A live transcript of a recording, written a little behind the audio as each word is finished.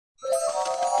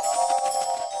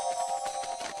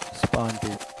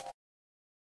responded.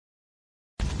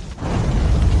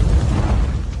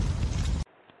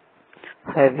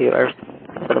 Hi viewers,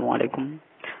 আসসালামু আলাইকুম।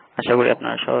 আশা করি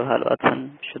আপনারা সবাই ভালো আছেন।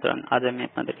 সুতরাং আজ আমি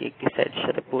আপনাদেরকে একটি সাইটের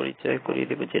সাথে পরিচয় করিয়ে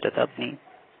দেব, যেটাতে আপনি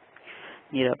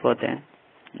নিরাপদে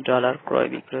ডলার ক্রয়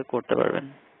বিক্রয় করতে পারবেন।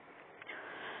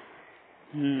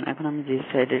 এখন আমি যে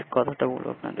সাইটের কথাটা বলবো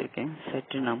আপনাদেরকে,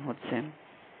 সাইটটির নাম হচ্ছে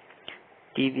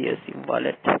DBSE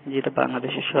ওয়ালেট, যেটা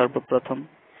বাংলাদেশের সর্বপ্রথম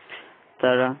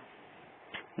তারা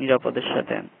নিরাপদের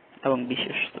সাথে এবং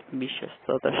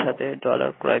বিশ্বস্ততার সাথে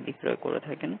ডলার ক্রয় বিক্রয় করে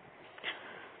থাকেন।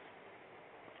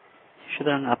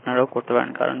 সুতরাং আপনারাও করতে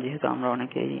পারেন, কারণ যেহেতু আমরা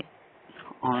অনেকেই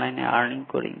অনলাইনে আর্নিং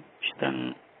করি, সুতরাং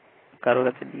কারো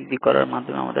কাছে বিক্রি করার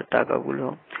মাধ্যমে আমাদের টাকাগুলো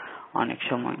অনেক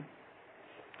সময়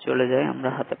চলে যায়, আমরা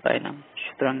হাতে পাই না।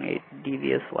 সুতরাং এই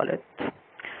ডিবিএস ওয়ালেট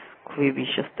খুবই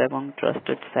বিশ্বস্ত এবং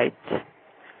ট্রাস্টেড সাইট।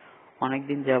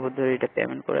 অনেকদিন যাবত ধরে এটা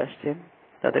পেমেন্ট করে আসছে।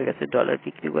 তাদের কাছে ডলার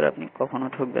বিক্রি করে আপনি কখনো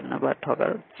ঠকবেন না বা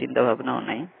ঠকার চিন্তা ভাবনাও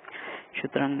নাই।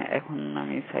 সুতরাং এখন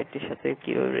আমি সাইটটির সাথে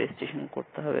কিভাবে রেজিস্ট্রেশন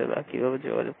করতে হবে বা কিভাবে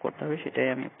যোগাযোগ করতে হবে সেটাই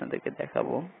আমি আপনাদেরকে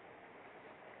দেখাবো।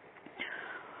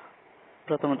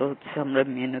 প্রথমত হচ্ছে আমরা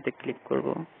মেনুতে ক্লিক করব।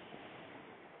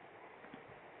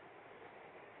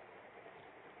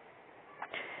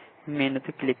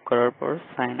 মেনুতে ক্লিক করার পর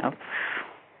সাইন আপ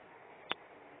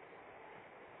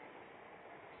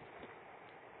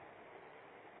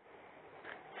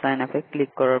এ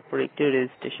ক্লিক করার পর একটি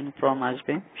রেজিস্ট্রেশন ফর্ম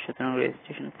আসবে। সুতরাং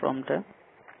রেজিস্ট্রেশন ফর্মটা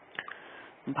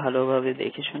ভালোভাবে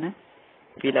দেখে শুনে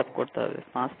ফিল আপ করতে হবে।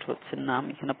 ফার্স্ট হচ্ছে নাম,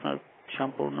 এখানে আপনার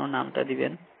সম্পূর্ণ নামটা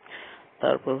দিবেন।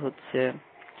 তারপর হচ্ছে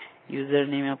ইউজার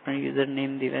নেমে আপনার ইউজার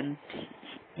নেম দিবেন,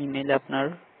 ইমেইলে আপনার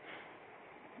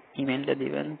ইমেইলটা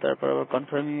দিবেন, তারপর আবার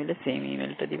কনফার্ম ইমেইলে সেম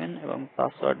ইমেইলটা দিবেন এবং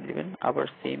পাসওয়ার্ড দিবেন, আবার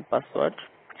সেম পাসওয়ার্ড।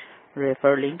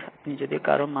 রেফার লিংক, আপনি যদি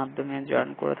কারো মাধ্যমে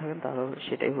জয়েন করে থাকেন তাহলে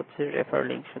সেটাই হচ্ছে রেফার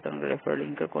লিংক। সুতরাং রেফার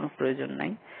লিংকের কোনো প্রয়োজন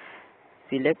নাই।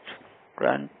 সিলেক্ট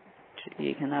কান্ট্রি,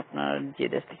 এখানে আপনার যে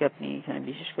দেশ থেকে আপনি, এখানে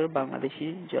বিশেষ করে বাংলাদেশি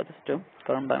যথেষ্ট,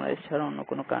 কারণ বাংলাদেশ ছাড়া অন্য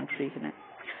কোনো কান্ট্রি এখানে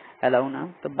অ্যালাউ না।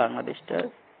 তো বাংলাদেশটা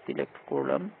সিলেক্ট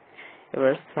করলাম।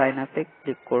 এবার সাইন আপে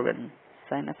ক্লিক করবেন।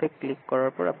 সাইন আপে ক্লিক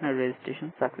করার পর আপনার রেজিস্ট্রেশন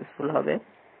সাকসেসফুল হবে।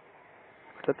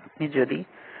 অর্থাৎ আপনি যদি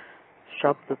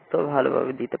সব তথ্য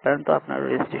ভালোভাবে দিতে পারেন তো আপনার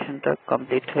রেজিস্ট্রেশনটা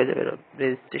কমপ্লিট হয়ে যাবে।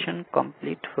 রেজিস্ট্রেশন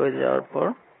কমপ্লিট হয়ে যাওয়ার পর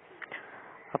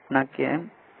আপনাকে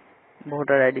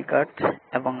ভোটার আইডি কার্ড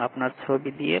এবং আপনার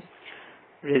ছবি দিয়ে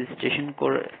রেজিস্ট্রেশন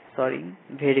করে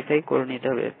ভেরিফাই করে নিতে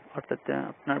হবে। অর্থাৎ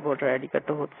আপনার ভোটার আইডি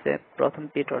কার্ডটা হচ্ছে প্রথম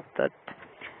পেজ, অর্থাৎ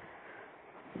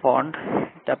ফন্ট,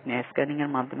 এটা আপনি স্ক্যানিং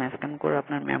এর মাধ্যমে স্ক্যান করে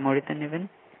আপনার মেমোরিতে নেবেন।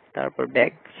 তারপর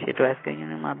ব্যাক, সেটা স্ক্যানিং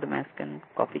এর মাধ্যমে স্ক্যান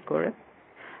কপি করে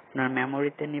আপনার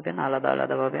মেমোরিতে নেবেন আলাদা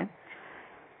আলাদাভাবে।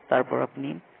 তারপর আপনি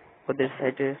ওদের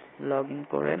সাইটে লগ ইন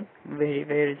করেন,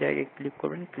 ভেরিফাই এর জায়গায় ক্লিক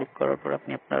করবেন। ক্লিক করার পর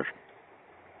আপনি আপনার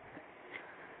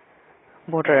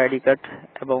ভোটার আইডি কার্ড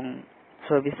এবং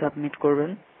ছবি সাবমিট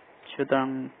করবেন। সুতরাং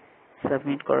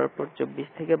সাবমিট করার পর 24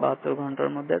 থেকে 72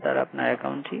 ঘন্টার মধ্যে তারা আপনার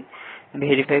অ্যাকাউন্টটি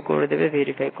ভেরিফাই করে দেবে।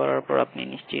 ভেরিফাই করার পর আপনি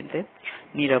নিশ্চিন্তে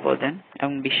নিরাপদে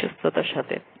এবং বিশ্বস্ততার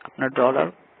সাথে আপনার ডলার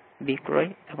বিক্রয়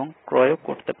এবং ক্রয়ও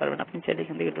করতে পারবেন। আপনি চাইলে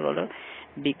এখান থেকে ডলার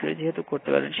বিক্রয় যেহেতু করতে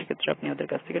পারবেন, সেক্ষেত্রে আপনি ওদের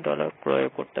কাছ থেকে ডলার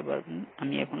ক্রয়ও করতে পারবেন।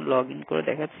 আমি এখন লগ ইন করে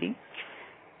দেখাচ্ছি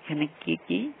এখানে কি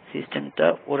কি সিস্টেমটা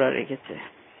ওরা রেখেছে।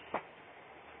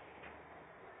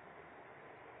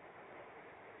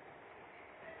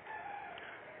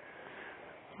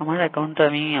 আমার অ্যাকাউন্টটা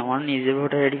আমি আমার নিজের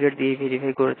ভোটার আইডি কার্ড দিয়ে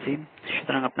ভেরিফাই করেছি।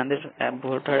 সুতরাং আপনাদের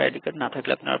ভোটার আইডি কার্ড না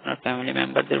থাকলে আপনারা আপনার ফ্যামিলি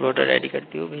মেম্বারদের ভোটার আইডি কার্ড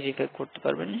দিয়েও ভেরিফাই করতে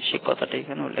পারবেন, সে কথাটা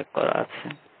এখানে উল্লেখ করা আছে।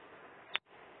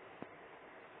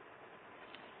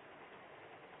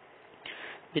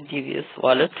 ডিবিএস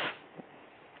ওয়ালেট,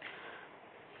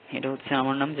 এটা হচ্ছে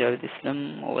আমার নাম জাভেদ ইসলাম।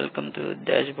 Welcome to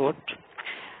dashboard.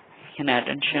 এখানে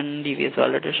অ্যাটেনশন, ডিবিএস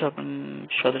ওয়ালেটের সব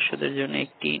সদস্যদের জন্য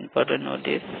একটি ইম্পর্টেন্ট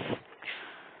নোটিস।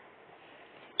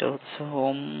 এটা হচ্ছে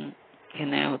হোম,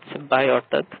 এখানে হচ্ছে বাই,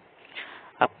 অর্থাৎ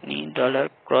আপনি ডলার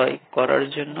ক্রয় করার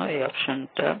জন্য এই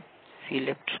অপশনটা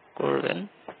সিলেক্ট করবেন।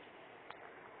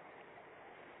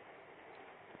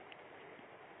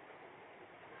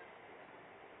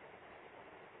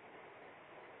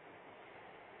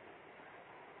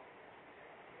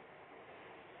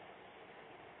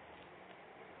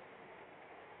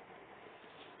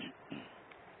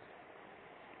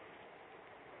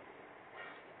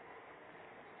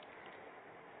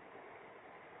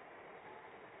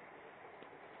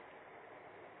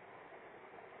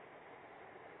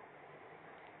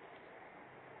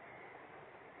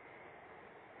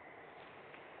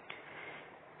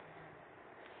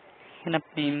 এখানে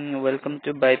আপনি ওয়েলকাম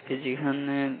টু বাই পেজ,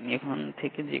 এখানে এখন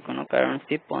থেকে যে কোনো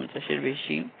কারেন্সি 50-এর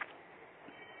বেশি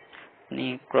আপনি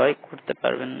ক্রয় করতে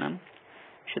পারবেন না।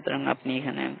 সুতরাং আপনি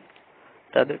এখানে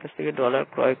তাদের কাছ থেকে ডলার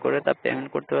ক্রয় করে তা পেমেন্ট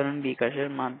করতে পারবেন বিকাশের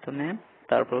মাধ্যমে।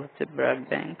 তারপর হচ্ছে BRAC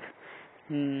bank,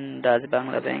 Dutch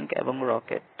Bangla bank এবং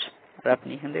রকেট। আর আপনি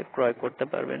এখান থেকে ক্রয় করতে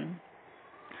পারবেন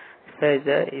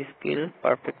সাইজা, স্কিল,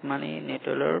 পারফেক্ট মানি,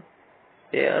 নেটওয়ার্ক,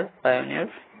 পেয়ার, পায়োনিয়ার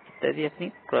ইত্যাদি আপনি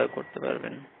ক্রয় করতে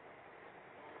পারবেন।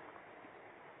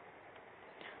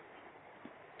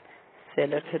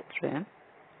 সেলের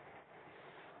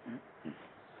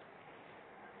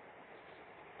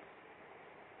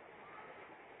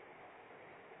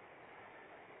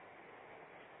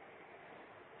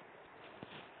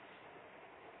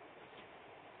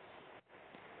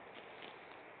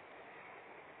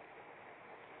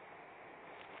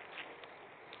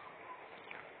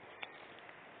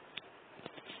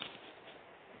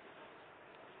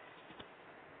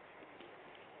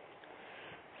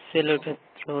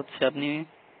ক্ষেত্রে হচ্ছে আপনি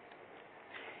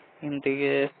এখান থেকে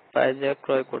পাইজা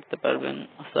ক্রয় করতে পারবেন,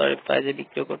 পাইজা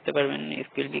বিক্রি করতে পারবেন,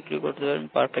 স্কিল বিক্রি করতে পারবেন,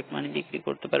 পারফেক্ট মানি বিক্রি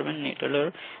করতে পারবেন,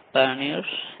 নেটওয়ার্ক, পায়োনিয়ার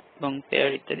এবং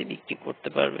পেয়ার ইত্যাদি বিক্রি করতে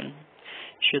পারবেন।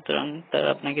 সুতরাং তারা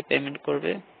আপনাকে পেমেন্ট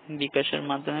করবে বিকাশের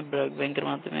মাধ্যমে, ব্র্যাক ব্যাংকের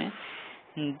মাধ্যমে,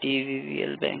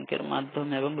 ডিবিএল ব্যাংকের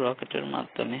মাধ্যমে এবং রকেটের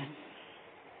মাধ্যমে।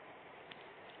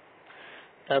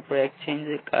 তারপর এক্সচেঞ্জ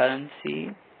কারেন্সি,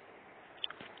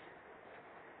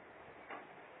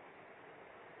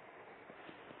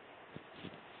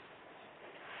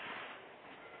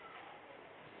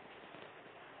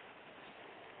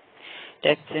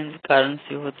 এক্সচেঞ্জ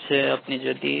কারেন্সি হচ্ছে আপনি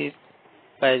যদি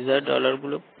পাইজা ডলার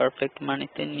গুলো পারফেক্ট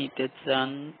মানিতে নিতে চান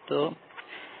তো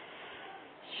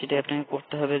সেটা আপনাকে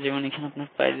করতে হবে। যেমন এখানে আপনার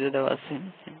পাইজা দেওয়া আছে,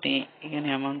 আপনি এখানে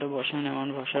অ্যামাউন্টটা বসান,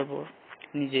 অ্যামাউন্ট বসার পর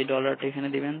নিজে ডলারটা এখানে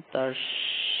দিবেন, তার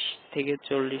থেকে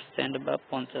 40 সেন্ট বা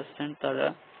 50 সেন্ট তারা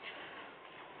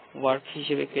ওয়ার্ক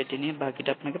হিসেবে কেটে নিয়ে বাকিটা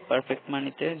আপনাকে পারফেক্ট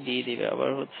মানিতে দিয়ে দিবে। আবার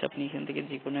হচ্ছে আপনি এখান থেকে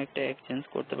যে কোনো একটা এক্সচেঞ্জ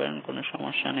করতে পারেন, কোনো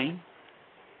সমস্যা নেই।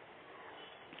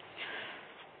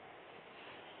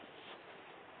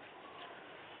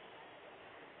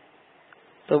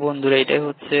 তো বন্ধুরা, এটাই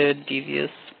হচ্ছে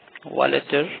ডিবিএস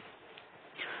ওয়ালেটের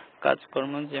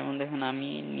কাজকর্ম। যেমন দেখেন আমি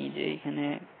নিজে এখানে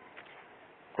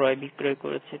ক্রয় বিক্রয়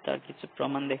করেছি, তার কিছু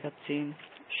প্রমাণ দেখাচ্ছি।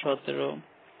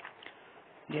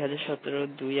 2017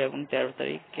 2 এবং 13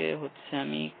 তারিখে হচ্ছে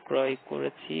আমি ক্রয়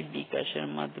করেছি বিকাশের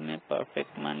মাধ্যমে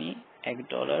পারফেক্ট মানি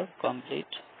 $1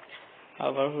 কমপ্লিট।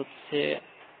 আবার হচ্ছে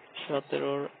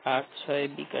 17/8/6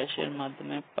 বিকাশের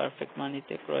মাধ্যমে পারফেক্ট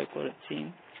মানিতে ক্রয় করেছি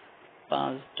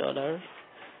 $5।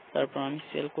 তারপর আমি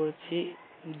সেল করেছি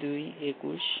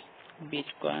 2/21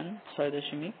 বিটকয়েন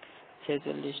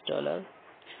 $6.46।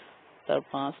 তার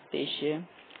 5/23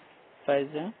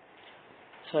 পাইজা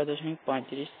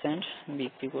 6.35 সেন্ট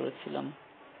বিক্রি করেছিলাম।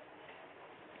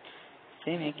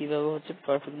 সেম একইভাবে হচ্ছে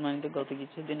পারফেক্ট মানিতে গত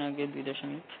কিছুদিন আগে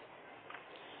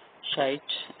 2.60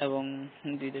 এবং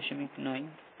 2.9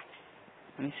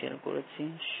 আমি সেল করেছি।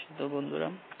 তো বন্ধুরা,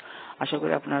 আশা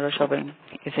করি আপনারা সবাই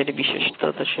এই সাইটে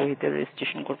বিশ্বস্ততার সহিত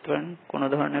রেজিস্ট্রেশন করতে পারেন, কোনো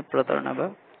ধরনের প্রতারণা বা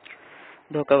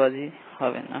ধোঁকাবাজি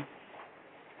হবে না।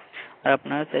 আর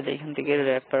আপনারা চাইলে এখান থেকে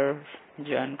রেফার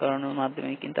জয়েন করানোর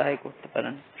মাধ্যমে কিন্তু আয় করতে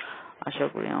পারেন। আশা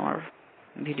করি আমার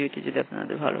ভিডিওটি যদি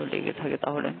আপনাদের ভালো লেগে থাকে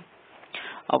তাহলে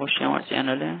অবশ্যই আমার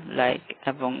চ্যানেলে লাইক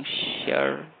এবং শেয়ার,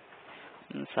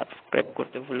 সাবস্ক্রাইব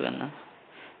করতে ভুলবেন না।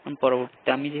 পরবর্তীতে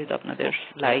আমি যেহেতু আপনাদের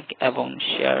লাইক এবং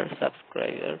শেয়ার,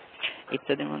 সাবস্ক্রাইবার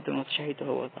ইত্যাদির মাধ্যমে উৎসাহিত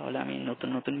হব, তাহলে আমি নতুন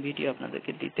নতুন ভিডিও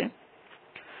আপনাদেরকে দিতে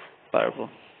পারবো।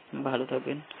 ভালো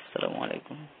থাকবেন। আসসালামু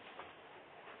আলাইকুম।